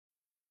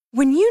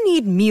When you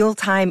need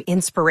mealtime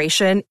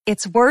inspiration,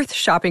 it's worth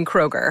shopping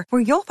Kroger,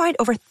 where you'll find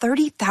over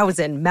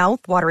 30,000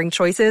 mouth-watering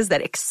choices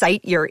that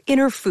excite your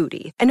inner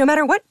foodie. And no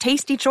matter what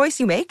tasty choice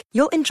you make,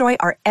 you'll enjoy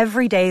our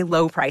everyday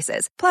low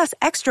prices, plus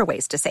extra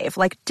ways to save,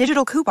 like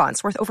digital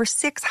coupons worth over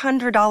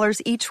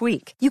 $600 each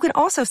week. You can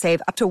also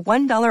save up to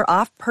 $1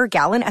 off per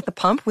gallon at the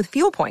pump with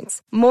fuel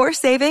points. More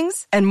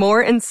savings and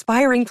more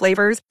inspiring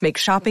flavors make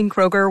shopping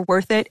Kroger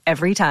worth it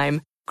every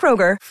time.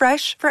 Kroger,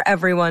 fresh for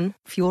everyone.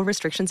 Fuel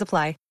restrictions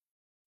apply.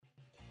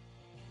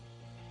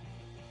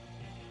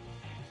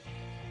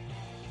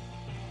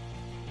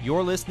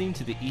 You're listening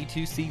to the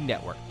E2C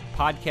Network,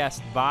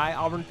 podcast by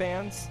Auburn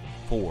fans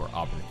for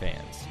Auburn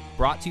fans.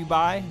 Brought to you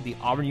by the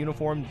Auburn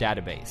Uniform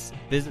Database.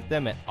 Visit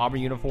them at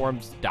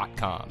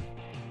auburnuniforms.com.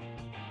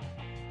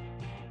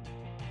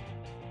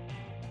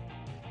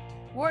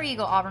 War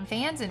Eagle Auburn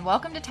fans, and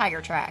welcome to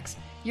Tiger Tracks,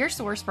 your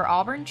source for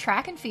Auburn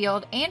track and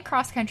field and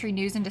cross-country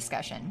news and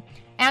discussion.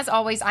 As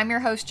always, I'm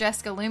your host,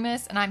 Jessica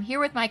Loomis, and I'm here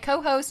with my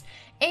co-host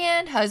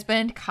and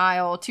husband,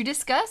 Kyle, to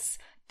discuss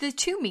the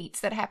two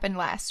meets that happened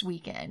last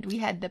weekend. We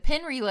had the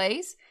Penn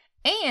Relays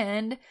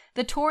and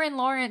the Torrin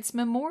Lawrence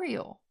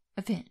Memorial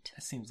event.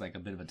 That seems like a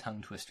bit of a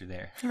tongue twister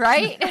there.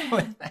 Right?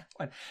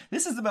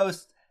 This is the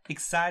most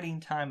exciting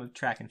time of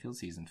track and field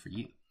season for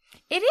you.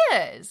 It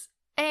is.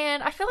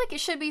 And I feel like it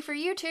should be for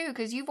you too,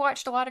 because you've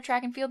watched a lot of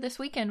track and field this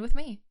weekend with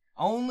me.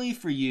 Only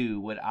for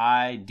you would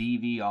I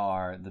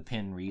DVR the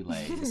Penn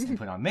Relays and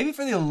put on. Maybe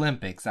for the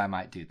Olympics I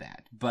might do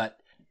that. But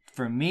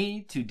for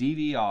me to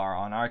DVR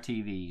on our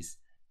TVs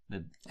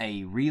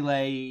a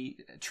relay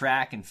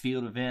track and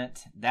field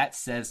event, that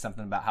says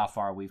something about how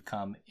far we've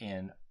come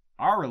in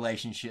our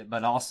relationship,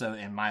 but also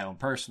in my own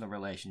personal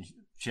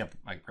relationship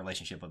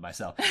with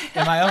myself,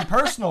 in my own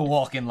personal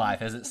walk in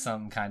life. Is it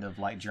some kind of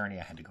like journey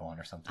I had to go on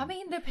or something? I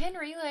mean, the Penn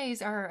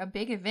Relays are a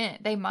big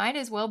event. They might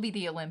as well be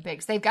the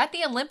Olympics. They've got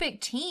the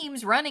Olympic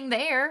teams running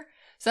there,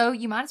 so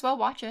you might as well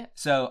watch it.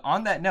 So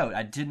on that note,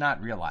 I did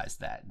not realize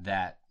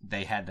that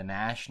they had the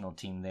national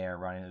team there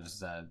running. It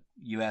was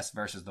U.S.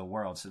 versus the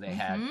world. So they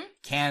had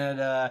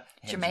Canada,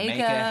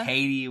 Jamaica,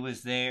 Haiti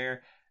was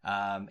there.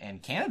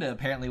 And Canada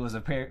apparently was a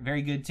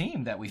very good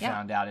team that we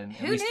found out in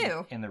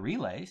the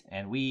relays.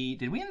 And we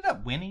ended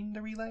up winning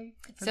the relay?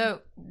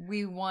 So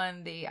we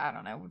won I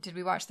don't know, did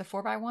we watch the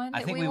 4x1?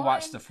 I think we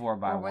watched the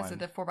 4x1. Or was it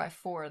the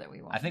 4x4 that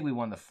we won? I think we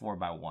won the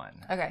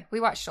 4x1. Okay, we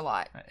watched a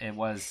lot. It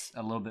was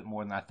a little bit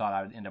more than I thought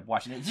I would end up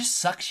watching. It just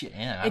sucks you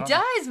in. It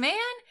does, man.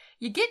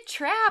 You get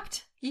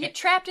trapped. You get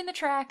trapped in the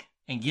track.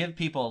 And give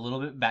people a little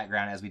bit of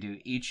background, as we do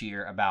each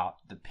year, about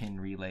the Penn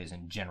Relays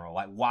in general.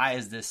 Like, why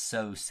is this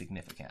so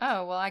significant?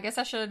 Oh, well, I guess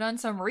I should have done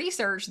some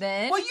research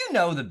then. Well, you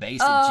know the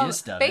basic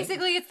gist of it.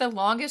 Basically, it's the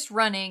longest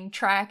running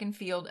track and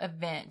field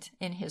event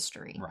in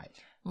history. Right.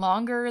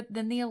 Longer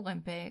than the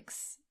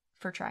Olympics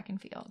for track and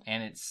field.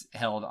 And it's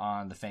held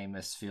on the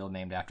famous field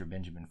named after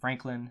Benjamin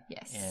Franklin.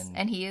 Yes,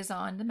 and he is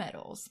on the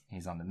medals.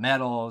 He's on the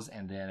medals,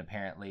 and then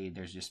apparently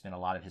there's just been a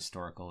lot of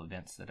historical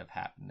events that have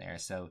happened there.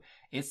 So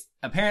it's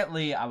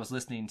apparently, I was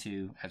listening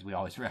to, as we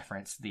always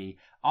reference, the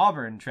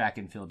Auburn track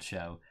and field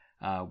show,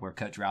 where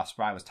Coach Ralph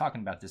Spry was talking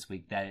about this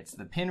week, that it's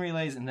the Penn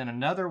Relays and then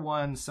another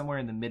one somewhere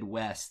in the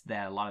Midwest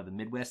that a lot of the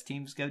Midwest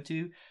teams go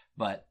to.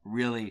 But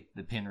really,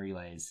 the Penn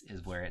Relays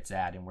is where it's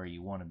at and where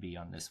you want to be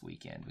on this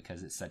weekend,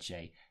 because it's such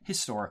a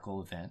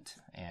historical event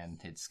and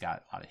it's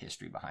got a lot of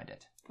history behind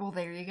it. Well,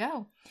 there you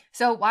go.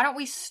 So why don't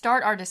we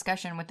start our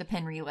discussion with the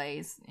Penn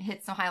Relays,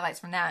 hit some highlights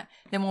from that,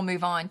 then we'll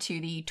move on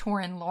to the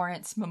Torrin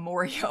Lawrence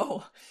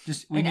Memorial.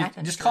 Just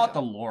call it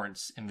the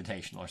Lawrence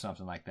Invitational or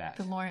something like that.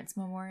 The Lawrence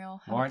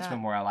Memorial. Lawrence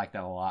Memorial, I like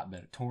that a lot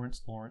better.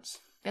 Lawrence.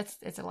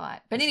 It's a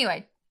lot. But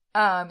anyway,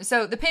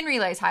 so the Penn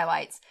Relays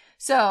highlights.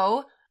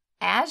 So,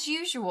 as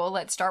usual,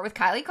 let's start with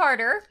Kylie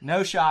Carter.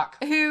 No shock.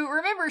 Who,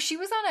 remember, she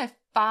was on a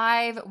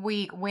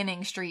 5-week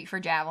winning streak for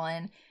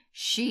javelin.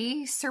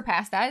 She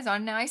surpassed that. Is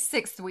on now a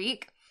 6th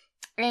week.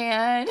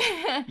 And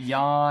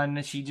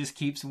yawn. She just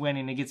keeps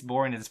winning. It gets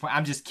boring at this point.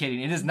 I'm just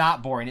kidding. It is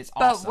not boring. It's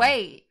awesome. But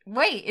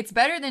wait. It's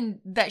better than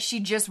that she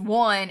just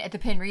won at the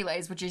Penn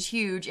Relays, which is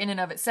huge in and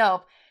of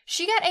itself.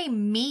 She got a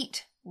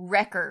meet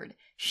record.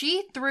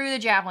 She threw the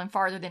javelin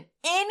farther than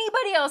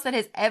anybody else that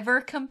has ever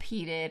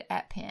competed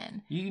at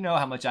Penn. You know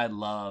how much I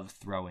love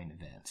throwing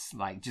events.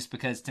 Like, just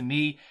because to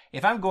me,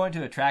 if I'm going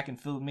to a track and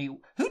field meet,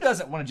 who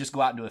doesn't want to just go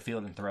out into a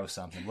field and throw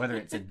something? Whether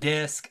it's a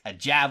disc, a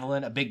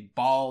javelin, a big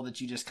ball that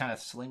you just kind of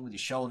sling with your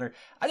shoulder.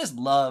 I just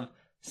love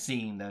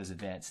seeing those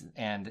events.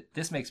 And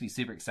this makes me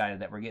super excited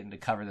that we're getting to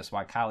cover this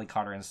while Kylie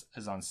Carter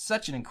is on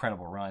such an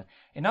incredible run.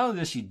 And not only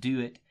does she do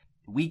it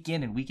week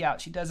in and week out,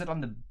 she does it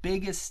on the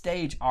biggest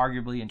stage,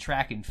 arguably, in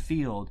track and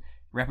field,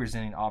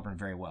 representing Auburn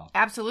very well.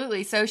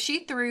 Absolutely. So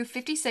she threw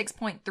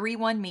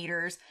 56.31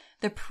 meters.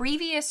 The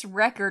previous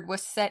record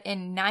was set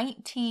in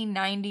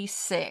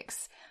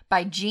 1996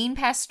 by Jen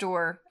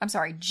Pastor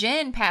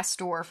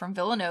from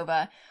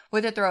Villanova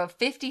with a throw of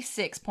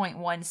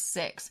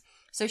 56.16.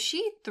 So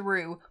she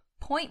threw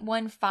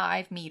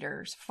 0.15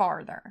 meters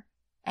farther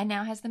and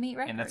now has the meet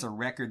record. And that's a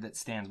record that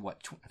stands,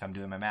 if I'm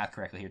doing my math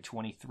correctly here,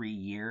 23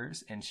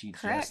 years. And she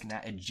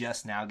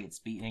just now gets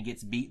beaten, and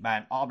gets beat by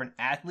an Auburn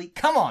athlete.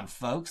 Come on,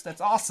 folks.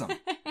 That's awesome.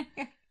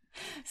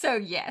 So,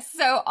 yes.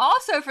 So,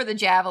 also for the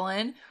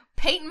javelin,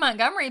 Peyton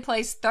Montgomery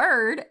placed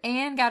third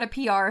and got a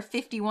PR of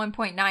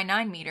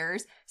 51.99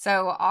 meters.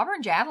 So,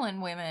 Auburn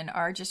javelin women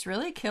are just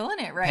really killing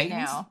it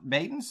now.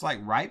 Peyton's like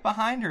right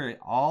behind her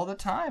all the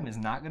time, is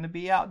not going to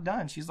be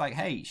outdone. She's like,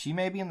 hey, she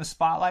may be in the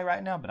spotlight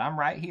right now, but I'm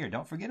right here.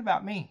 Don't forget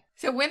about me.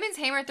 So, women's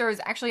hammer throw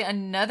is actually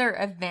another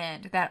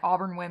event that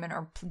Auburn women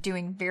are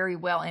doing very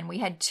well in. We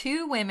had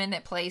 2 women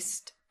that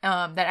placed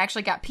that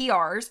actually got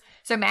PRs.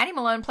 So Maddie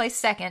Malone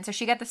placed second, so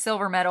she got the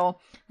silver medal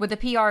with a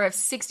PR of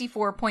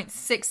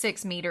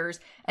 64.66 meters.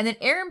 And then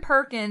Erin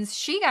Perkins,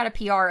 she got a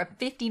PR of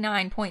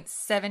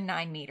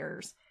 59.79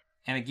 meters.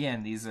 And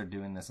again, these are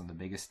doing this on the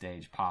biggest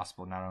stage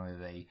possible. Not only are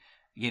they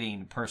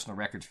getting personal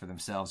records for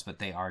themselves, but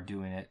they are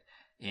doing it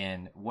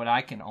in what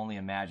I can only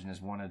imagine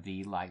is one of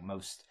the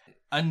most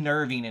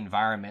unnerving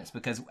environments,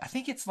 because I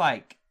think it's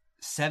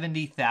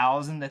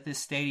 70,000 that this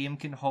stadium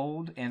can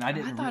hold, and I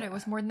thought it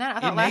was more than that. I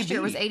thought last year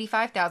it was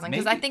 85,000,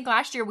 because I think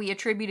last year we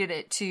attributed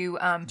it to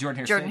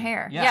Jordan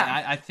Hare.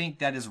 Yeah. I think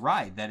that is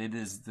right, that it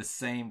is the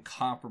same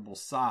comparable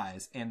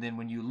size. And then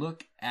when you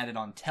look at it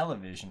on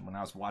television, when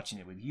I was watching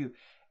it with you,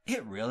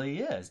 it really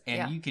is,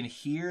 and you can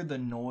hear the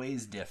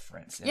noise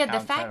difference. Yeah,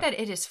 the fact that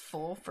it is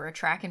full for a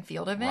track and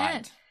field event.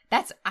 Right.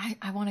 That's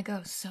I want to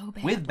go so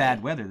bad. With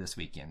bad weather this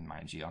weekend,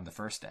 mind you, on the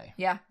first day.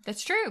 Yeah,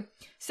 that's true.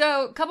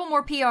 So, a couple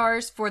more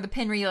PRs for the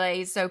pin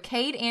relays. So,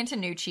 Cade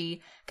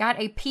Antonucci got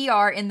a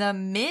PR in the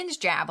men's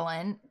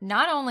javelin.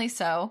 Not only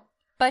so,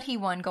 but he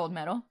won gold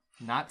medal.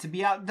 Not to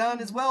be outdone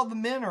as well, the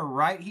men are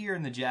right here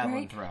in the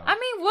javelin throw. I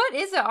mean, what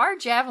is it? Our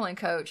javelin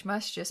coach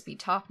must just be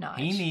top notch.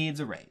 He needs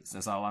a raise.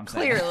 That's all I'm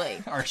saying. Clearly.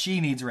 Or she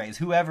needs a raise,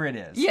 whoever it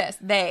is. Yes,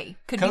 they.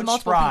 Could Coach be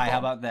multiple Spry, people. how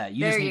about that?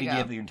 You there just need you to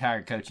go. give your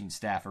entire coaching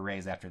staff a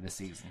raise after this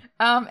season.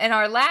 And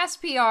our last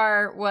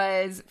PR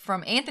was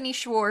from Anthony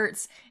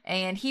Schwartz,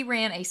 and he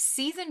ran a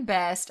season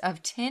best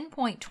of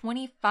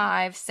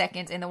 10.25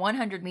 seconds in the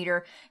 100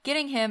 meter,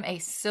 getting him a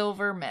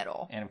silver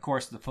medal. And of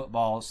course, the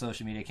football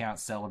social media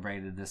accounts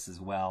celebrated this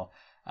as well.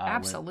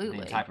 Absolutely.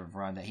 With the type of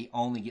run that he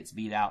only gets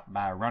beat out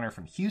by a runner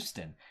from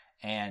Houston.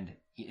 And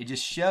it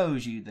just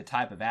shows you the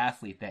type of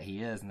athlete that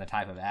he is and the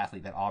type of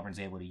athlete that Auburn's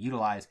able to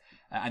utilize.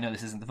 I know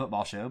this isn't the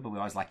football show, but we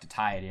always like to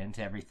tie it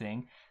into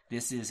everything.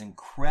 This is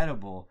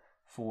incredible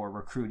for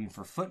recruiting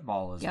for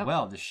football as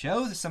well, to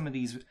show some of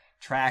these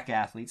track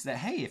athletes that,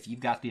 hey, if you've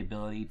got the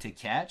ability to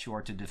catch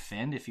or to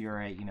defend, if you're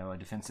a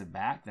defensive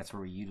back, that's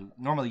where we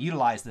normally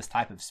utilize this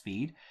type of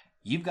speed.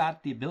 You've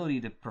got the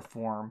ability to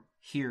perform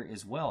here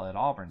as well at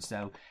Auburn.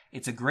 So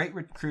it's a great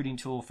recruiting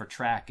tool for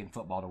track and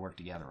football to work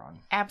together on.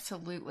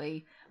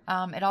 Absolutely.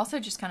 It also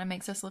just kind of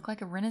makes us look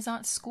like a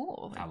Renaissance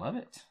school. I love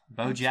it.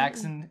 Bo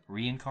Jackson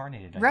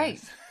reincarnated.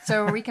 Right. Guess.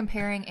 So are we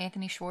comparing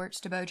Anthony Schwartz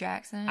to Bo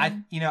Jackson?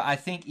 I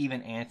think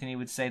even Anthony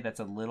would say that's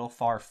a little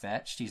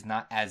far-fetched. He's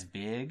not as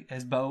big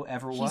as Bo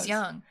ever was. He's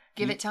young.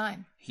 Give it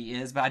time. He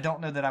is, but I don't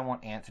know that I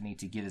want Anthony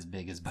to get as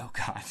big as Bo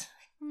got.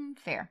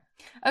 Fair.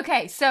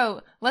 Okay,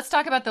 so let's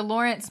talk about the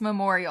Lawrence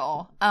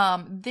Memorial.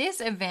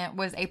 This event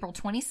was April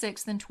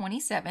 26th and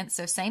 27th,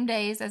 so same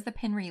days as the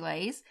pin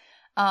relays.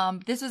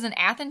 This was in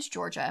Athens,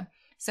 Georgia.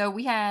 So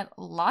we had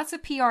lots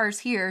of PRs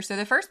here. So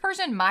the first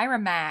person, Myra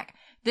Mack,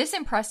 this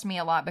impressed me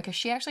a lot because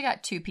she actually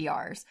got 2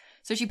 PRs.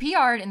 So she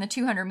PR'd in the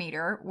 200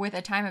 meter with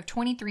a time of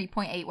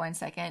 23.81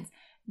 seconds,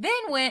 then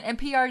went and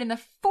PR'd in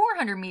the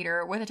 400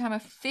 meter with a time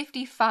of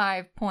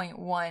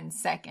 55.1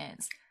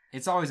 seconds.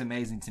 It's always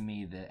amazing to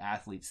me that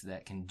athletes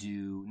that can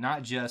do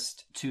not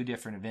just 2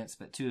 different events,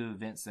 but 2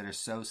 events that are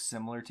so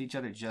similar to each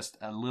other, just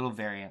a little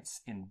variance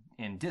in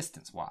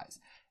distance-wise.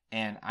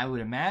 And I would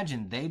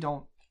imagine they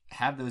don't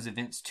have those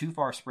events too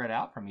far spread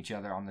out from each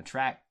other on the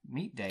track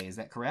meet day. Is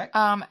that correct?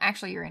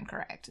 Actually, you're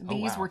incorrect.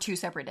 These were 2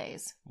 separate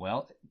days.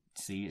 Well,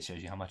 see, it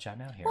shows you how much I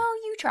know here. Well,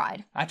 you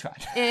tried. I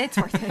tried. It's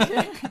worth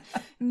it.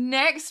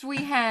 Next,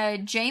 we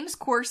had James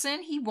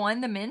Corson. He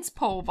won the men's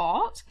pole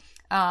vault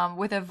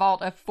with a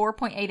vault of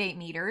 4.88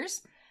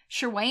 meters.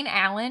 Sherwayne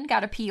Allen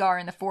got a PR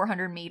in the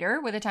 400 meter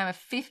with a time of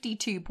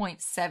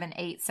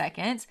 52.78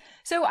 seconds.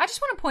 So I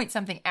just want to point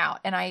something out,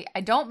 and I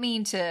don't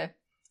mean to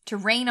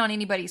rain on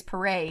anybody's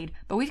parade,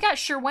 but we've got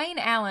Sherwayne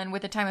Allen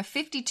with a time of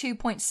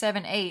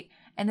 52.78,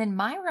 and then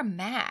Myra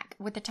Mack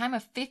with a time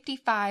of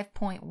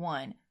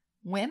 55.1.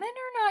 Women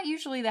are not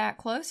usually that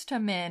close to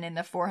men in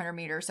the 400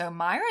 meters. So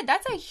Myra,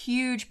 that's a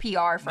huge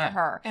PR for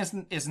her.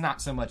 And it's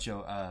not so much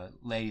a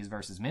ladies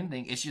versus men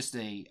thing. It's just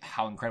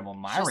how incredible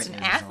Myra is. Just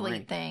an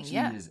athlete thing, She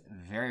is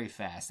very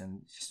fast,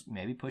 and just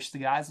maybe push the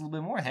guys a little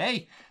bit more.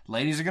 Hey,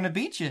 ladies are going to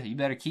beat you. You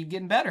better keep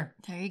getting better.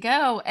 There you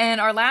go. And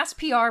our last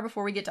PR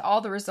before we get to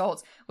all the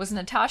results was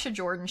Natasha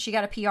Jordan. She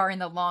got a PR in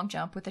the long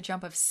jump with a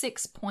jump of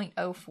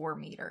 6.04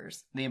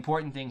 meters. The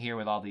important thing here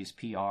with all these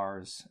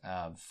PRs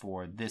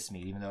for this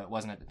meet, even though it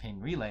wasn't at the pin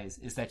relays,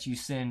 is that you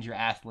send your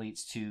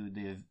athletes to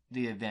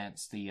the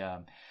events,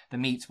 the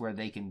meets where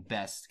they can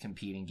best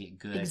compete and get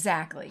good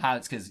Exactly.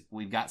 highlights, because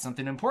we've got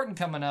something important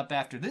coming up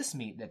after this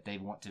meet that they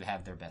want to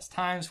have their best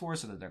times for,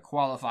 so that they're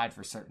qualified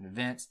for certain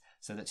events.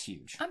 So that's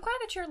huge. I'm glad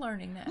that you're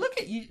learning that. Look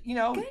at you, you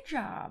know. Good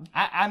job.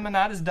 I'm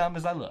not as dumb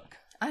as I look.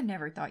 I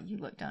never thought you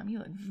looked dumb. You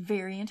look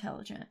very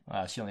intelligent.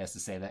 She only has to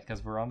say that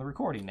because we're on the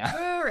recording now.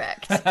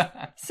 Correct.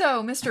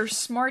 So, Mr.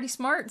 Smarty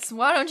Smarts,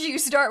 why don't you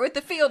start with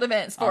the field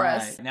events for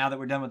us? Now that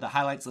we're done with the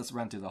highlights, let's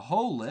run through the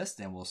whole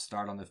list, and we'll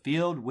start on the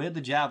field with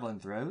the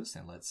javelin throws.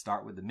 And let's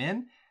start with the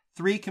men.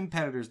 3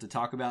 competitors to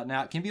talk about.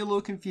 Now, it can be a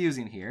little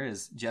confusing here,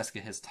 as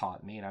Jessica has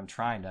taught me, and I'm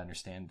trying to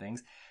understand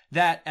things,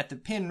 that at the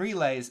pin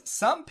relays,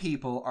 some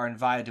people are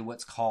invited to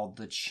what's called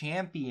the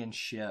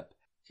championship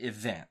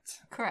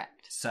event.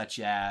 Correct. Such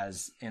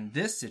as in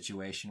this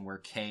situation where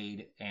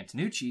Cade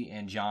Antonucci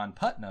and John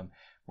Putnam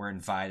were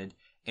invited.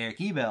 Eric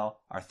Ebel,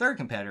 our third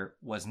competitor,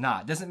 was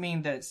not. Doesn't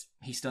mean that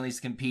he still needs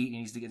to compete and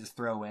needs to get his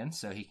throw in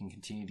so he can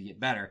continue to get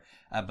better,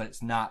 but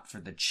it's not for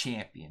the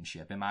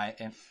championship. Am I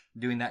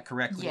doing that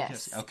correctly?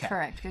 Yes, okay.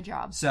 Correct. Good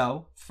job.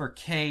 So for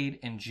Cade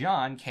and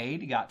John,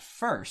 Cade got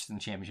first in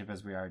the championship,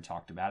 as we already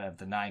talked about, of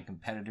the 9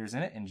 competitors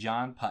in it, and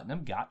John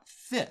Putnam got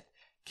 5th.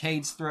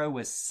 Cade's throw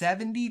was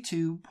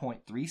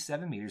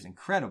 72.37 meters,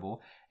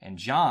 incredible, and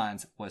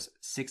John's was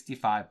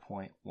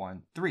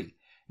 65.13.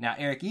 Now,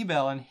 Eric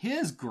Ebel and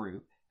his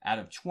group, out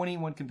of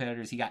 21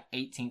 competitors, he got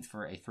 18th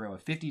for a throw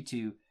of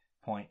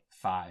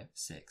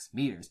 52.56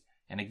 meters.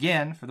 And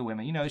again, for the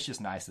women, you know, it's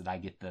just nice that I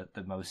get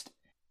the most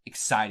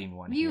exciting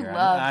one you here. You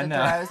love I the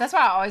know. throws. That's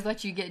why I always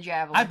let you get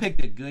javelin. I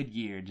picked a good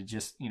year to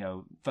just, you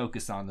know,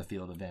 focus on the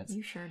field events.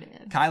 You sure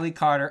did. Kylie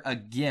Carter,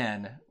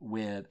 again,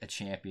 with a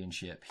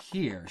championship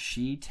here.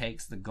 She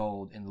takes the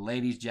gold in the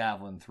ladies'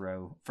 javelin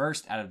throw.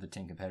 First out of the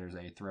 10 competitors,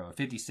 a throw of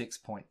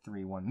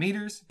 56.31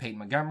 meters. Peyton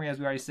Montgomery, as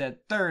we already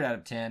said, third out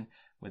of 10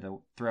 with a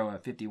throw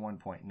of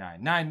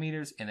 51.99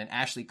 meters. And then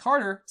Ashley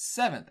Carter,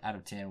 7th out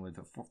of 10 with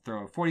a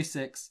throw of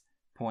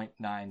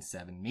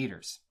 46.97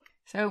 meters.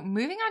 So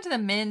moving on to the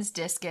men's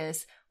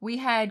discus, we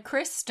had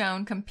Chris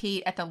Stone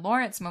compete at the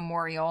Lawrence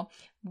Memorial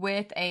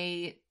with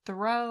a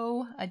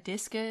throw, a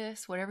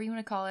discus, whatever you want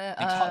to call it.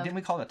 Didn't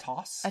we call it a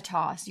toss? A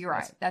toss. You're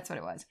right. That's what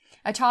it was.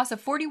 A toss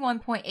of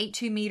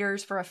 41.82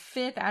 meters for a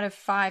 5th out of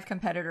 5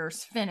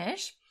 competitors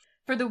finish.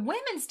 For the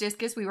women's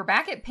discus, we were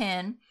back at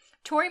Penn.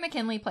 Tori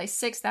McKinley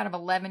placed 6th out of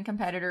 11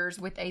 competitors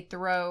with a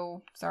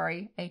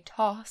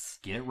toss.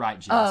 Get it right,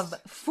 Jess. Of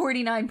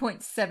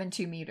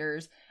 49.72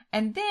 meters.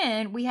 And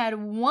then we had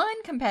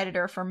one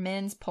competitor for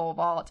men's pole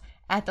vault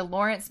at the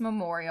Lawrence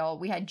Memorial.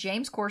 We had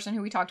James Corson,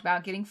 who we talked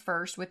about, getting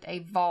first with a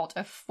vault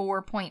of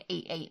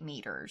 4.88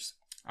 meters.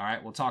 All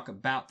right, we'll talk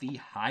about the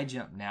high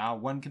jump now.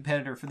 One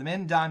competitor for the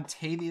men,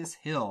 Dontavius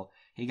Hill.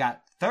 He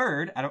got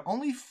 3rd out of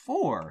only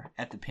 4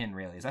 at the pin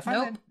relays. I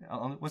find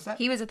that. What's that?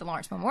 He was at the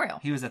Lawrence Memorial.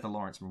 He was at the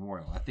Lawrence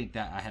Memorial. I think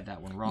that I had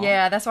that one wrong.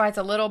 Yeah, that's why it's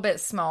a little bit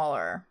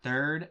smaller.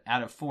 3rd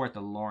out of 4 at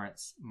the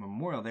Lawrence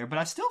Memorial there, but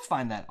I still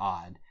find that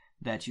odd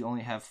that you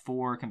only have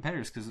 4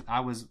 competitors, because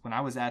when I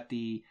was at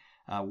the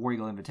War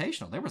Eagle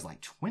Invitational, there was like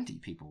 20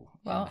 people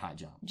in the high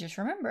jump. Just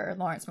remember,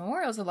 Lawrence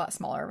Memorial is a lot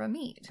smaller of a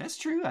meet. That's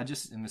true. I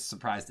just am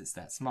surprised it's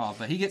that small.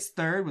 But he gets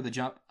 3rd with a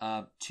jump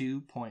of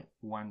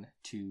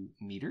 2.12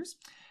 meters.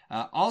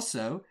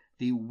 Also,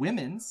 the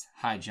women's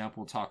high jump,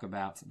 we'll talk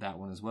about that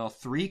one as well.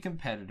 3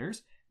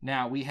 competitors.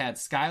 Now, we had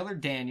Skylar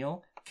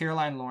Daniel,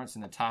 Caroline Lawrence,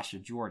 and Natasha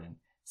Jordan.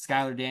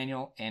 Skylar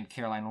Daniel and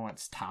Caroline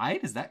Lawrence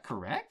tied. Is that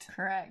correct?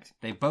 Correct.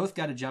 They both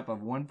got a jump of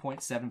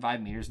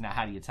 1.75 meters. Now,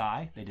 how do you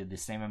tie? They did the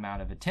same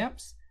amount of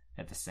attempts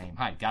at the same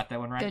height. Got that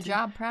one right? Good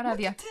job. Proud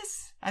of you. Look at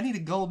this. I need a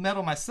gold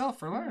medal myself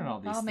for learning all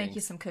these things. I'll make you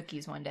some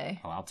cookies one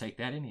day. Oh, I'll take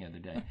that any other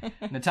day.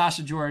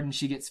 Natasha Jordan,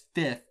 she gets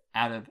 5th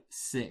out of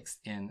 6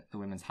 in the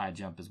women's high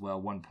jump as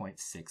well,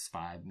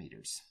 1.65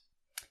 meters.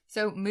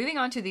 So moving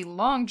on to the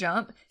long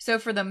jump. So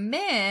for the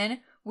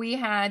men, we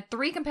had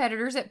 3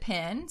 competitors at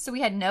Penn. So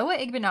we had Noah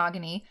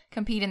Igbenogany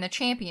compete in the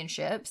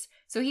championships.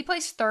 So he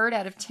placed 3rd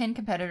out of 10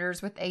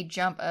 competitors with a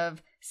jump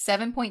of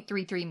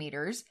 7.33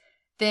 meters.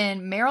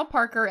 Then Merrill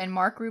Parker and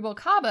Mark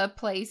Rubalcaba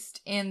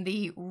placed in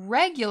the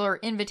regular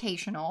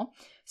invitational.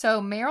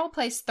 So Merrill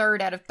placed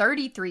 3rd out of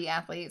 33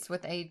 athletes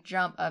with a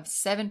jump of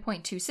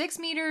 7.26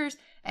 meters.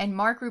 And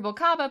Mark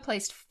Rubalcaba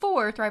placed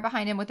 4th right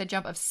behind him with a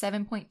jump of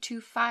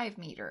 7.25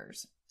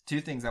 meters. 2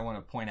 things I want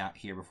to point out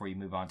here before you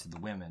move on to the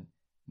women.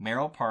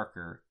 Merrill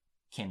Parker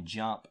can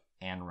jump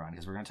and run,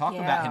 because we're going to talk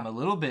about him a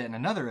little bit in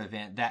another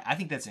event. That I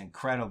think that's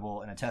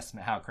incredible and a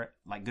testament how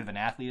good of an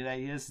athlete that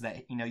he is.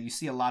 That, you know, you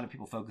see a lot of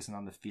people focusing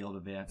on the field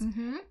events,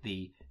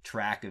 the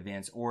track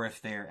events, or if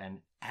they're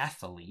an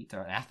athlete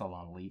or an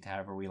athlon elite,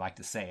 however we like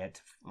to say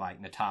it, like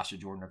Natasha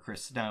Jordan or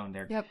Chris Stone.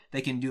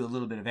 They can do a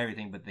little bit of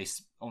everything, but they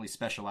only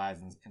specialize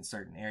in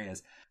certain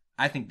areas.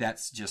 I think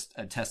that's just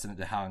a testament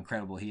to how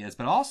incredible he is.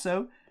 But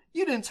also,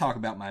 you didn't talk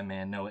about my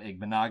man Noah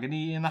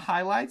Igbenogany in the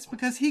highlights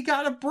because he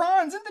got a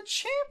bronze in the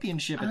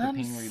championship at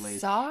the pin relays.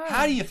 Sorry.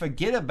 How do you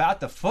forget about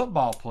the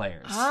football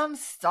players? I'm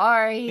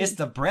sorry. It's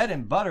the bread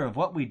and butter of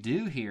what we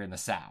do here in the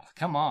South.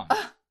 Come on.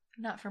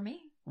 Not for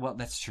me. Well,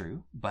 that's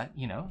true, but,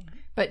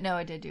 But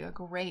Noah did do a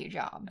great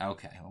job.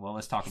 Okay, well,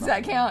 let's talk about Does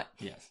that count?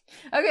 Yes.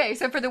 Okay,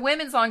 so for the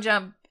women's long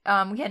jump,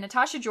 we had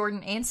Natasha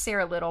Jordan and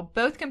Sarah Little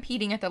both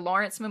competing at the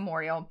Lawrence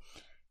Memorial.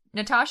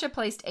 Natasha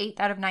placed 8th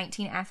out of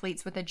 19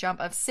 athletes with a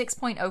jump of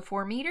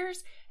 6.04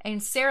 meters,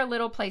 and Sarah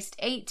Little placed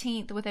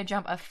 18th with a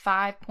jump of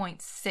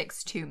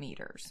 5.62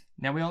 meters.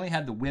 Now, we only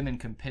had the women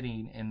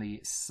competing in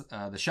the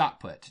shot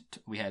put.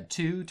 We had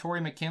two. Tori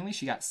McKinley,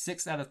 she got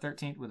 6th out of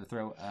 13th with a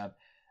throw of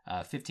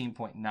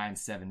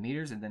 15.97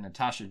 meters. And then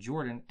Natasha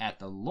Jordan at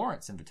the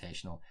Lawrence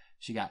Invitational,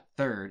 she got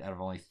 3rd out of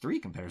only 3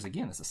 competitors.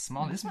 Again, it's a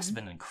small, this must have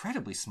been an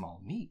incredibly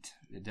small meet.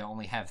 To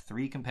only have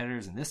 3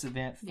 competitors in this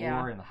event,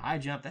 4 in the high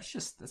jump.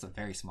 That's a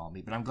very small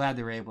meet. But I'm glad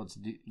they were able to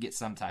get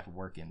some type of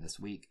work in this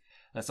week.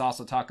 Let's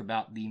also talk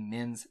about the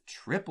men's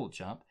triple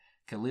jump.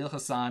 Khalil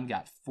Hassan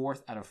got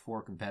 4th out of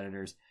 4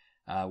 competitors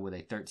with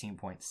a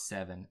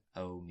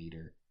 13.70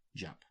 meter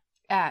jump.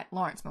 At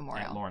Lawrence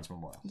Memorial. At Lawrence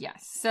Memorial.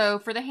 Yes. So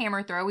for the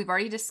hammer throw, we've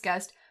already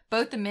discussed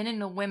both the men and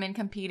the women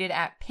competed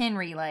at pin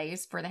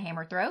relays for the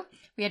hammer throw.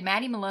 We had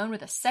Maddie Malone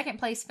with a 2nd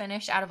place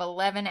finish out of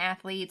 11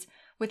 athletes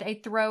with a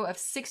throw of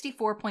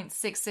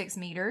 64.66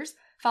 meters,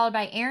 followed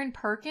by Aaron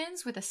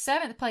Perkins with a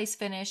 7th place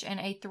finish and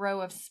a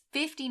throw of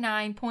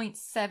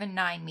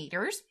 59.79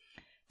 meters.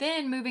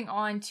 Then moving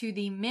on to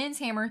the men's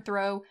hammer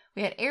throw,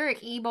 we had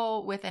Eric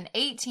Ebel with an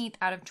 18th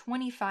out of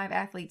 25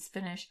 athletes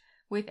finish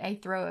with a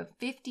throw of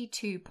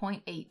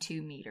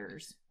 52.82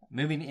 meters.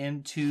 Moving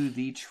into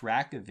the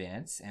track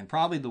events, and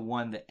probably the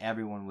one that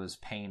everyone was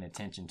paying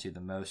attention to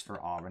the most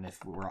for Auburn,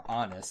 if we're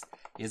honest,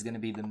 is going to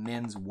be the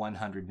men's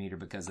 100 meter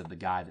because of the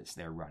guy that's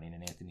there running,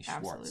 and Anthony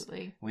Schwartz.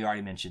 Absolutely. We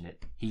already mentioned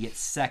it. He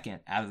gets 2nd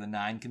out of the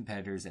 9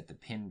 competitors at the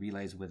pin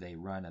relays with a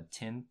run of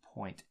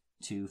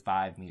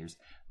 10.25 meters.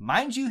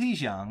 Mind you,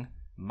 he's young.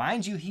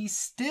 Mind you, he's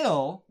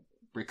still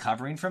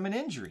recovering from an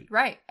injury.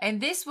 Right.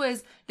 And this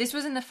was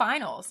in the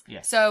finals.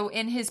 Yes. So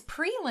in his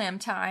prelim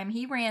time,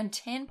 he ran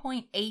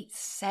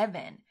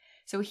 10.87.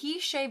 So he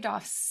shaved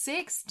off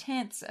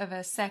 0.6 of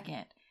a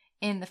second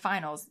in the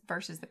finals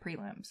versus the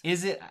prelims.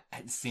 It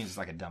seems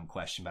like a dumb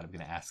question, but I'm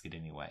going to ask it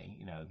anyway.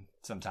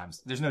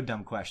 Sometimes there's no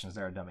dumb questions.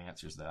 There are dumb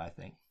answers, though, I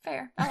think.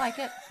 Fair. I like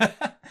it.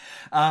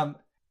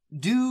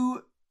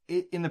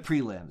 In the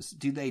prelims,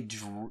 do they,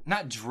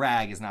 not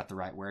drag is not the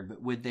right word,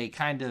 but would they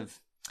kind of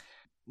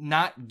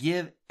not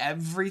give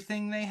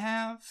everything they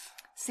have?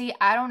 See,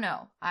 I don't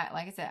know.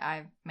 Like I said,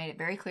 I've made it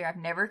very clear. I've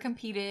never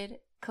competed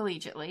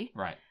collegiately.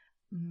 Right.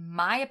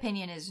 My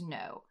opinion is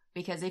no.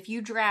 Because if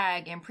you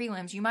drag in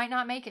prelims, you might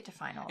not make it to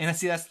finals. And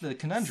see, that's the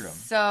conundrum.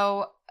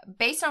 So,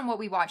 based on what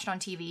we watched on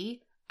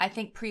TV, I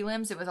think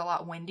prelims, it was a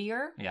lot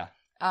windier. Yeah.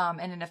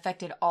 And it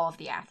affected all of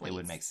the athletes. It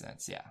would make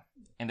sense, yeah.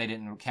 And they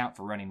didn't account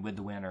for running with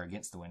the wind or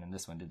against the wind in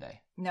this one, did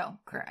they? No,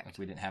 correct.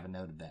 We didn't have a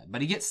note of that.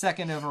 But he gets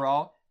 2nd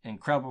overall.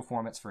 Incredible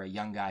performance for a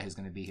young guy who's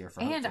going to be here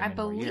for and I more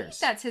believe years.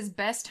 That's his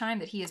best time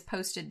that he has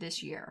posted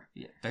this year.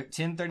 Yeah,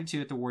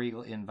 10:32 at the War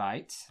Eagle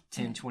Invite,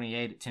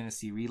 10:28 at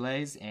Tennessee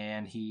Relays,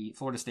 and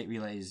Florida State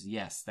Relays.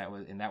 Yes, that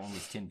one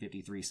was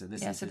 10:53. So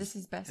this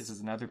is best. This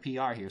is another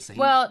PR here. So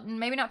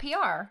maybe not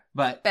PR,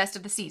 but best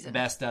of the season,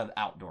 best of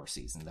outdoor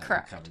season that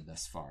we've covered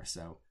thus far.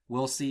 So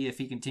we'll see if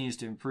he continues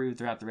to improve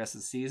throughout the rest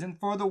of the season.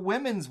 For the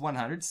women's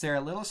 100,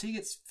 Sarah Little, she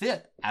gets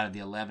 5th out of the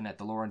 11 at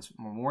the Lawrence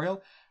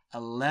Memorial.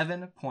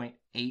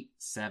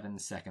 11.87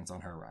 seconds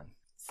on her run.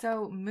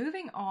 So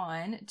moving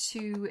on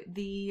to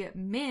the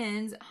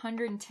men's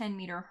 110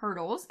 meter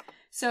hurdles.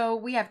 So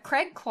we have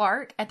Craig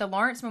Clark at the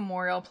Lawrence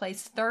Memorial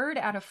placed 3rd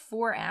out of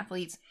 4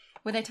 athletes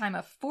with a time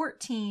of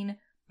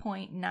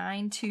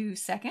 14.92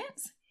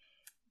 seconds.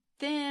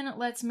 Then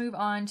let's move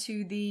on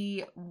to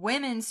the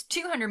women's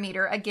 200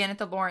 meter, again at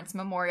the Lawrence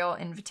Memorial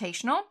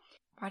Invitational.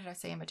 Why did I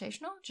say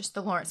invitational? Just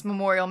the Lawrence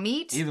Memorial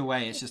meet. Either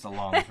way, it's just a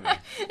long three.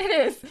 It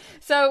is.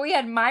 So we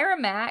had Myra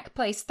Mack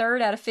place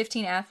 3rd out of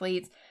 15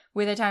 athletes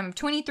with a time of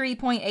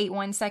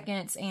 23.81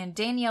 seconds, and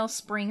Danielle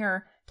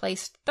Springer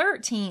placed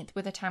 13th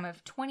with a time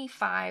of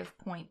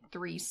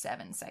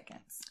 25.37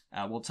 seconds.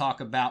 We'll talk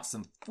about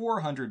some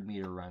 400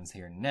 meter runs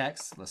here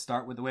next. Let's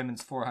start with the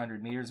women's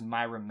 400 meters.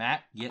 Myra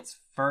Mack gets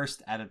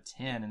 1st out of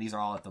 10, and these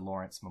are all at the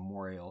Lawrence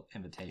Memorial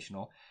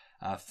Invitational.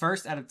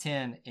 1st out of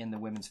 10 in the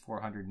women's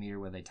 400 meter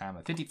with a time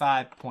of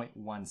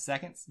 55.1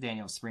 seconds.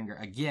 Danielle Springer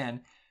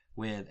again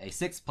with a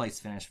 6th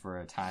place finish for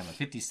a time of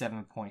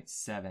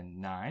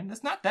 57.79.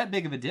 That's not that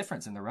big of a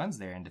difference in the runs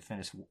there, and to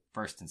finish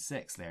 1st and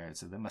 6th there.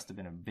 So that must have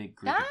been a big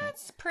group.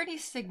 That's pretty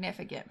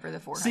significant for the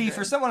 400. See,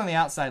 for someone on the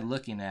outside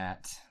looking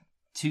at,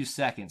 2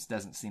 seconds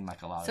doesn't seem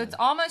like a lot. So it's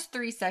almost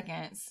 3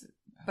 seconds.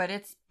 But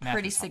it's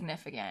pretty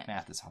significant.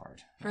 Math is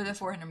hard. For the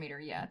 400 meter,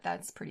 yeah,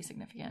 that's pretty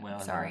significant. Well,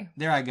 sorry.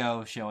 There I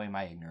go, showing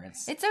my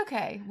ignorance. It's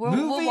okay.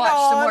 We'll watch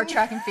some more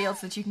track and field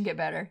so that you can get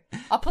better.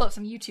 I'll pull up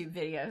some YouTube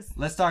videos.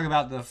 Let's talk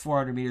about the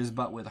 400 meters,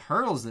 but with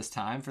hurdles this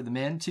time. For the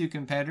men, 2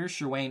 competitors.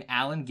 Sherwayne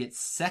Allen gets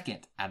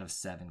 2nd out of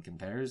 7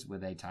 competitors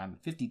with a time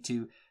of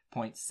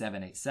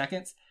 52.78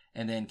 seconds.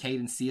 And then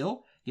Caden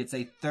Seal gets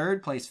a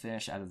third place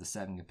finish out of the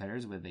 7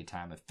 competitors with a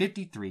time of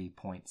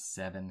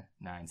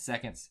 53.79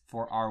 seconds.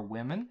 For our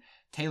women,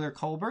 Taylor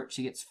Colbert,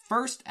 she gets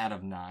first out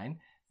of 9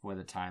 with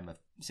a time of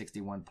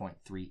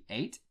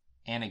 61.38.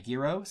 Anna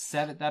Giro,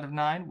 7th out of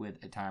 9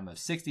 with a time of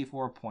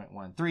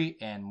 64.13.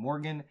 And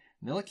Morgan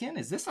Milliken,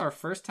 is this our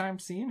first time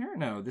seeing her?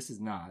 No, this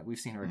is not. We've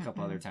seen her a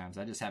couple other times.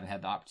 I just haven't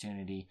had the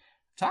opportunity of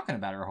talking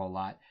about her a whole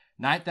lot.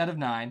 9th out of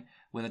 9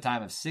 with a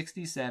time of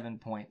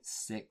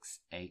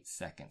 67.68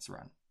 seconds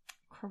run.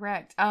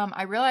 Correct.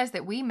 I realized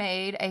that we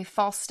made a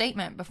false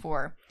statement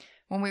before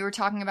when we were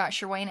talking about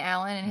Sherwayne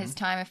Allen and his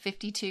time of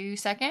 52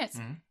 seconds.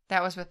 Mm-hmm.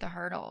 That was with the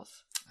hurdles.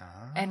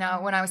 And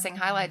when I was saying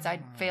highlights, I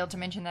failed to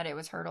mention that it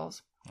was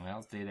hurdles.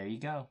 Well, there you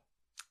go.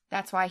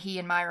 That's why he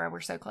and Myra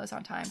were so close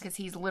on time, because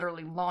he's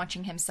literally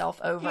launching himself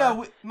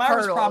over. Myra's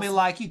hurdles. probably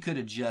like, you could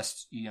have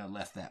just,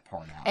 left that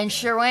part out. And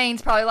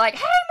Sherwayne's probably like,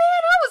 hey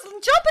man, I was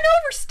jumping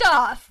over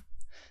stuff.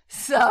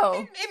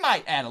 So it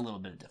might add a little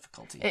bit of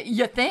difficulty.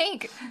 You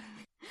think?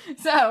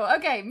 So,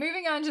 okay,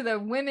 moving on to the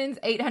women's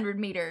 800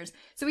 meters.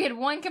 So we had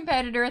one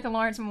competitor at the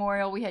Lawrence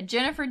Memorial. We had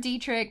Jennifer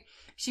Dietrich.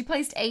 She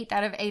placed 8th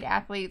out of 8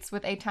 athletes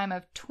with a time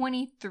of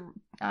 2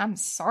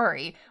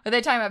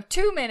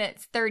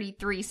 minutes,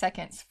 33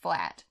 seconds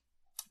flat.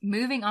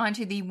 Moving on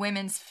to the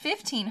women's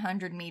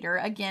 1500 meter,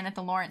 again at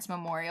the Lawrence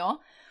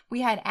Memorial.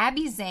 We had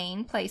Abby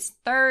Zane place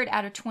 3rd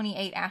out of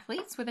 28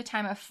 athletes with a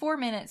time of 4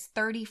 minutes,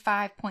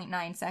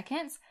 35.9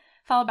 seconds.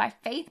 Followed by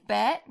Faith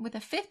Bett with a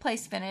 5th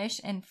place finish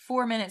in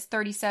 4 minutes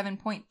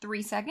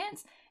 37.3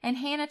 seconds, and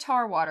Hannah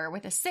Tarwater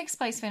with a 6th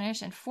place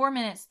finish in 4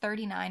 minutes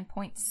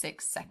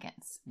 39.6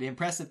 seconds. The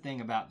impressive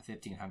thing about the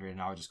 1500,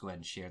 and I'll just go ahead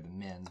and share the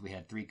men's, we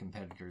had 3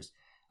 competitors,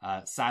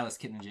 Silas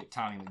Kittenjic,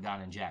 Tommy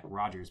McDonough, and Jack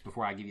Rogers.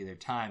 Before I give you their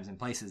times and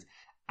places,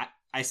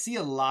 I see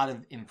a lot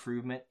of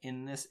improvement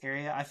in this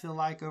area, I feel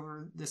like,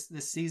 over this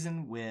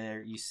season,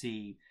 where you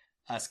see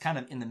us kind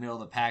of in the middle of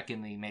the pack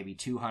in the maybe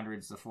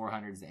 200s, the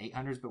 400s, the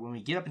 800s. But when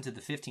we get up into the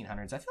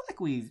 1500s, I feel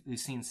like we've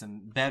seen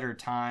some better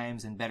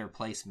times and better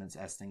placements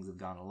as things have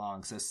gone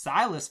along. So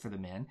Silas for the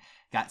men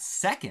got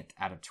 2nd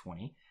out of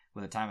 20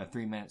 with a time of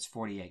 3 minutes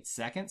 48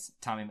 seconds.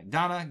 Tommy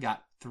McDonough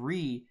got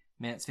 3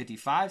 minutes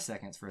 55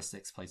 seconds for a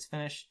 6th place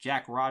finish.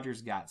 Jack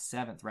Rogers got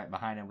 7th right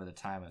behind him with a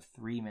time of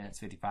 3 minutes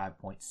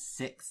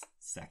 55.6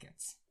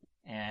 seconds.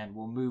 And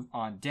we'll move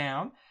on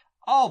down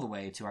all the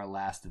way to our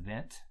last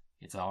event.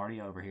 It's already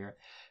over here.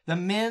 The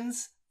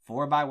men's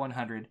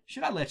 4x100.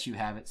 Should I let you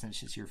have it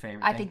since it's your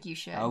favorite thing? I think you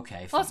should.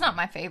 Okay. Well, it's not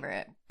my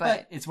favorite,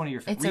 but it's one of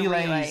your favorite. Relays.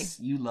 A relay.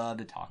 You love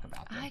to talk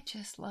about them. I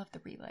just love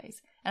the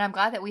relays. And I'm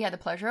glad that we had the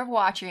pleasure of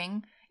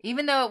watching.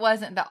 Even though it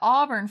wasn't the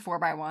Auburn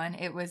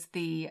 4x1, it was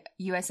the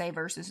USA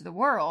versus the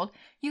world.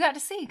 You got to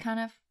see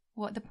kind of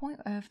what the point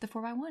of the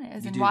 4x1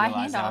 is and why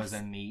handoffs. I was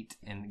in meet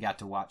and got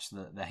to watch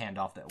the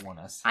handoff that won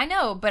us. I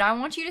know, but I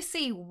want you to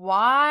see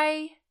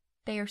why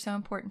they are so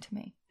important to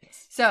me.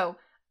 So,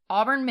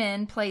 Auburn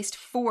men placed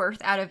 4th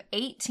out of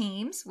 8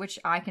 teams, which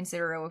I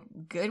consider a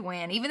good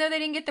win. Even though they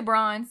didn't get the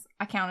bronze,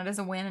 I count it as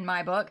a win in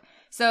my book.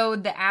 So,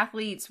 the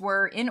athletes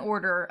were in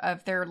order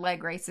of their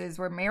leg races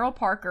were Merrill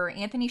Parker,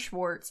 Anthony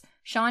Schwartz,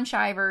 Sean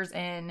Shivers,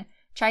 and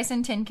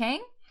Chison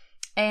Tenkang.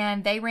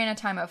 And they ran a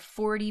time of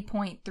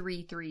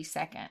 40.33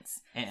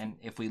 seconds. And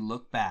if we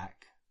look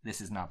back, this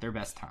is not their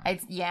best time. I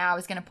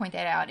was going to point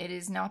that out. It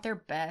is not their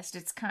best.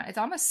 It's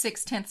almost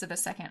 0.6 of a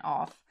second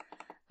off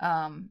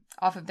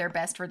of their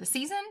best for the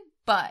season,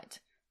 but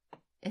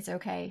it's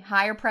okay.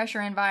 Higher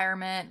pressure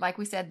environment. Like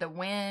we said, the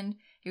wind.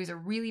 It was a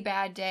really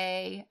bad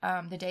day,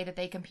 the day that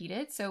they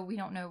competed. So we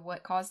don't know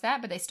what caused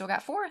that, but they still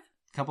got 4th.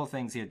 A couple of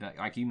things here,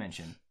 like you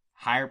mentioned,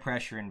 higher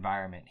pressure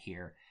environment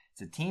here.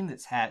 It's a team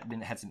that's had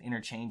some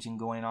interchanging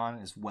going on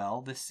as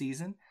well this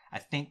season. I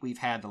think we've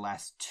had the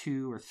last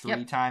 2 or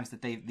 3 times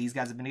that these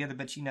guys have been together,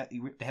 but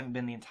they haven't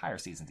been the entire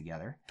season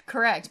together.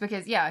 Correct,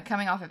 because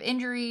coming off of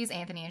injuries,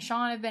 Anthony and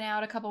Sean have been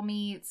out a couple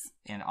meets,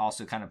 and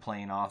also kind of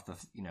playing off the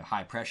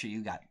high pressure.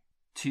 You got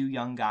 2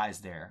 young guys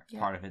there,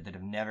 part of it, that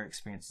have never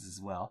experienced this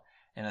as well.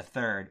 And a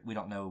third, we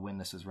don't know when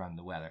this was run,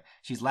 the weather.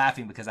 She's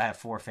laughing because I have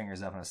 4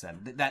 fingers up and I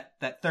said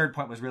that third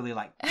point was really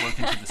like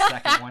working to the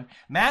second one.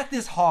 Math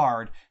is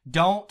hard.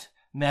 Don't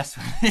mess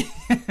with me.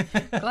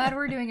 Glad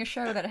we're doing a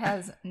show that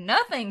has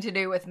nothing to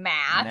do with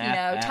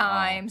math,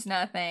 times,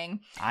 nothing.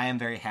 I am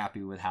very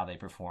happy with how they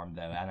performed,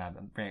 though, and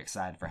I'm very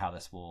excited for how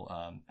this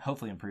will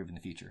hopefully improve in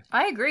the future.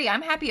 I agree.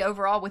 I'm happy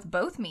overall with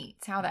both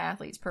meets, how the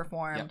athletes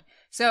performed. Yep.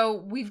 So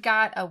we've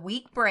got a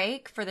week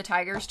break for the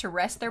Tigers to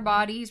rest their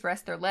bodies,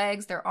 rest their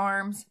legs, their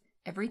arms,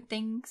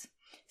 everything's.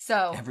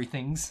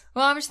 Everything's?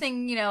 Well, I'm just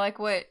thinking, like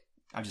what...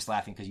 I'm just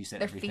laughing because you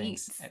said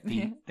everything's.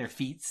 Their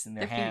feet and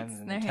their hands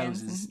and their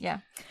toes. Yeah.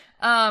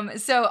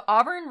 So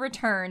Auburn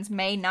returns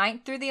May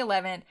 9th through the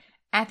 11th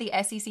at the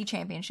SEC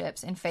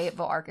Championships in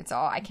Fayetteville,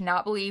 Arkansas. I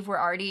cannot believe we're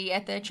already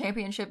at the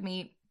championship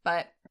meet,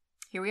 but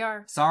here we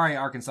are. Sorry,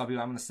 Arkansas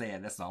people. I'm going to say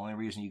it. That's the only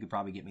reason you could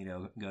probably get me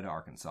to go to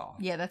Arkansas.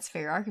 Yeah, that's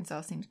fair.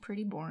 Arkansas seems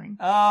pretty boring.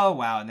 Oh,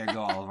 wow. And there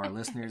go all of our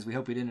listeners. We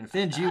hope we didn't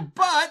offend you.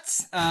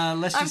 But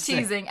let's just I'm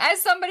teasing.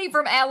 As somebody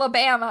from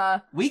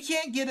Alabama. We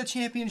can't get a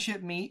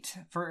championship meet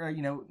for,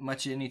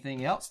 much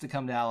anything else to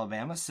come to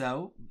Alabama.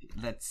 So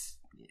it's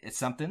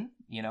something,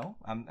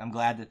 I'm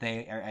glad that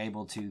they are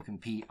able to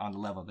compete on the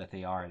level that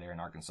they are there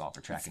in Arkansas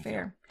for track and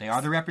field. They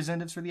are the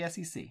representatives for the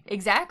SEC.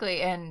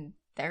 Exactly. And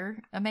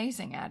they're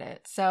amazing at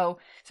it. So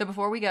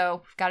before we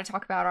go, we've got to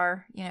talk about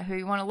our, who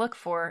you want to look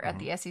for at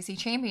the SEC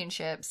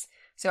championships.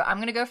 So I'm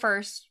going to go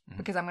first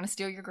because I'm going to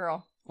steal your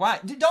girl. Why?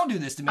 Don't do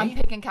this to me. I'm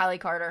picking Kylie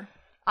Carter.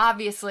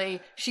 Obviously,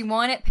 she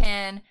won at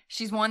Penn.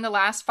 She's won the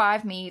last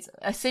 5 meets.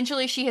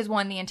 Essentially, she has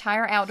won the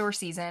entire outdoor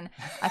season.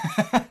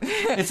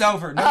 It's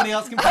over. Nobody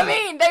else can play. I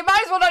mean, they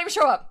might as well not even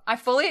show up. I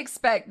fully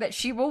expect that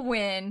she will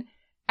win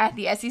at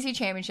the SEC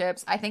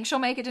championships. I think she'll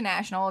make it to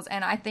nationals,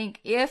 and I think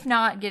if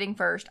not getting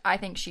first, I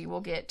think she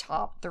will get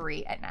top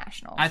 3 at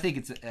nationals. I think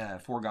it's a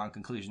foregone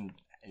conclusion.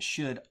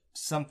 Should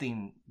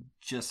something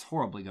just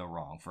horribly go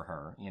wrong for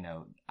her,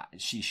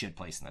 she should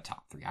place in the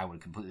top 3. I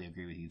would completely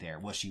agree with you there.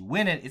 Will she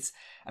win it?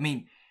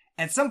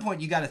 At some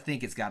point you got to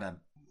think it's got to.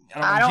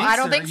 I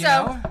don't think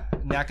so.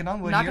 Knocking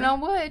on wood. Knocking on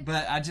wood.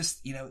 But I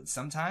just,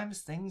 sometimes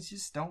things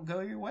just don't go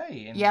your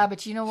way. And yeah,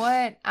 but you know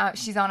what?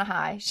 She's on a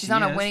high. She's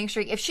on a winning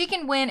streak. If she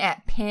can win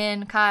at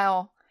Penn,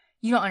 Kyle,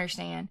 you don't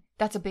understand.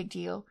 That's a big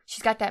deal.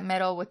 She's got that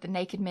medal with the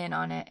naked men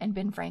on it and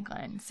Ben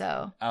Franklin.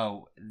 So.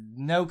 Oh,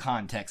 no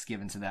context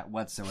given to that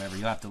whatsoever.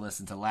 You'll have to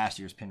listen to last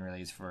year's Penn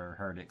Relays for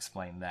her to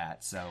explain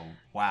that. So,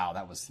 wow,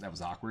 that was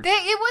awkward.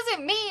 It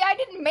wasn't me. I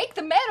didn't make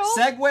the medal.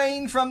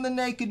 Segueing from the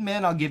naked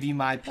men, I'll give you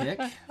my pick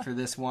for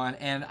this one.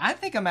 And I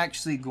think I'm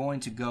actually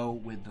going to go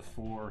with the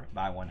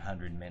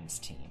 4x100 men's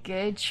team.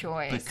 Good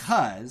choice.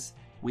 Because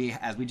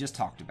as we just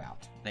talked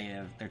about,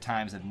 their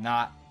times have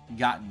not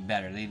gotten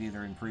better. They've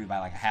either improved by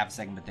like a half a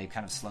second, but they've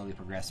kind of slowly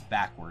progressed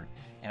backward.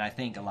 And I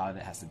think a lot of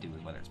it has to do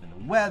with whether it's been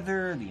the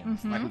weather,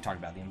 like we talked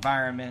about, the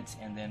environment,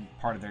 and then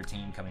part of their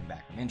team coming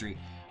back from injury.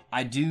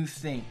 I do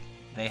think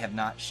they have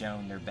not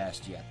shown their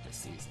best yet this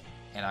season.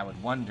 And I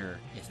would wonder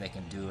if they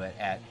can do it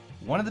at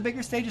one of the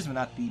bigger stages, but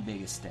not the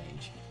biggest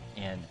stage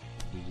in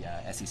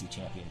the SEC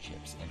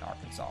championships in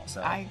Arkansas.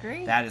 So I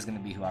agree. That is going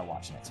to be who I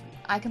watch next week.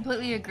 I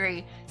completely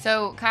agree.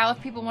 So Kyle,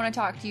 if people want to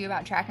talk to you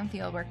about track and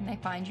field, where can they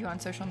find you on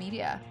social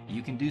media?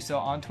 You can do so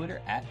on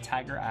Twitter at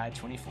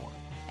TigerEye24.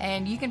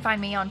 And you can find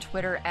me on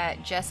Twitter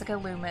at Jessica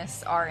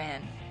Loomis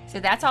RN. So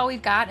that's all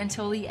we've got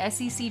until the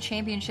SEC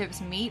championships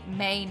meet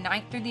May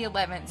 9th through the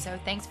 11th. So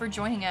thanks for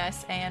joining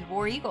us, and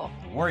War Eagle.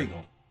 War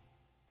Eagle.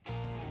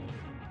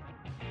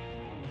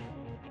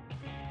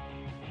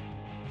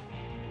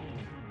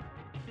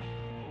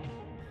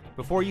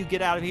 Before you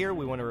get out of here,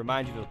 we want to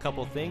remind you of a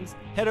couple things.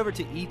 Head over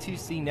to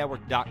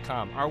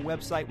e2cnetwork.com, our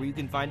website where you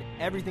can find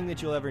everything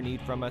that you'll ever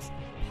need from us,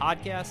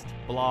 podcasts,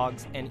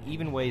 blogs, and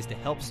even ways to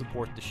help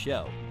support the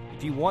show.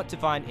 If you want to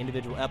find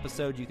individual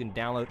episodes, you can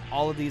download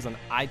all of these on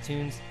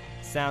iTunes,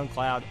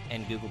 SoundCloud,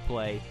 and Google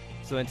Play.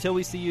 So until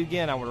we see you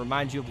again, I want to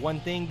remind you of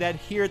one thing, that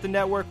here at the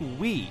network,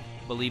 we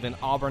believe in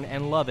Auburn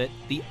and love it.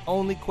 The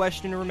only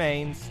question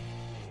remains,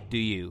 do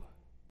you?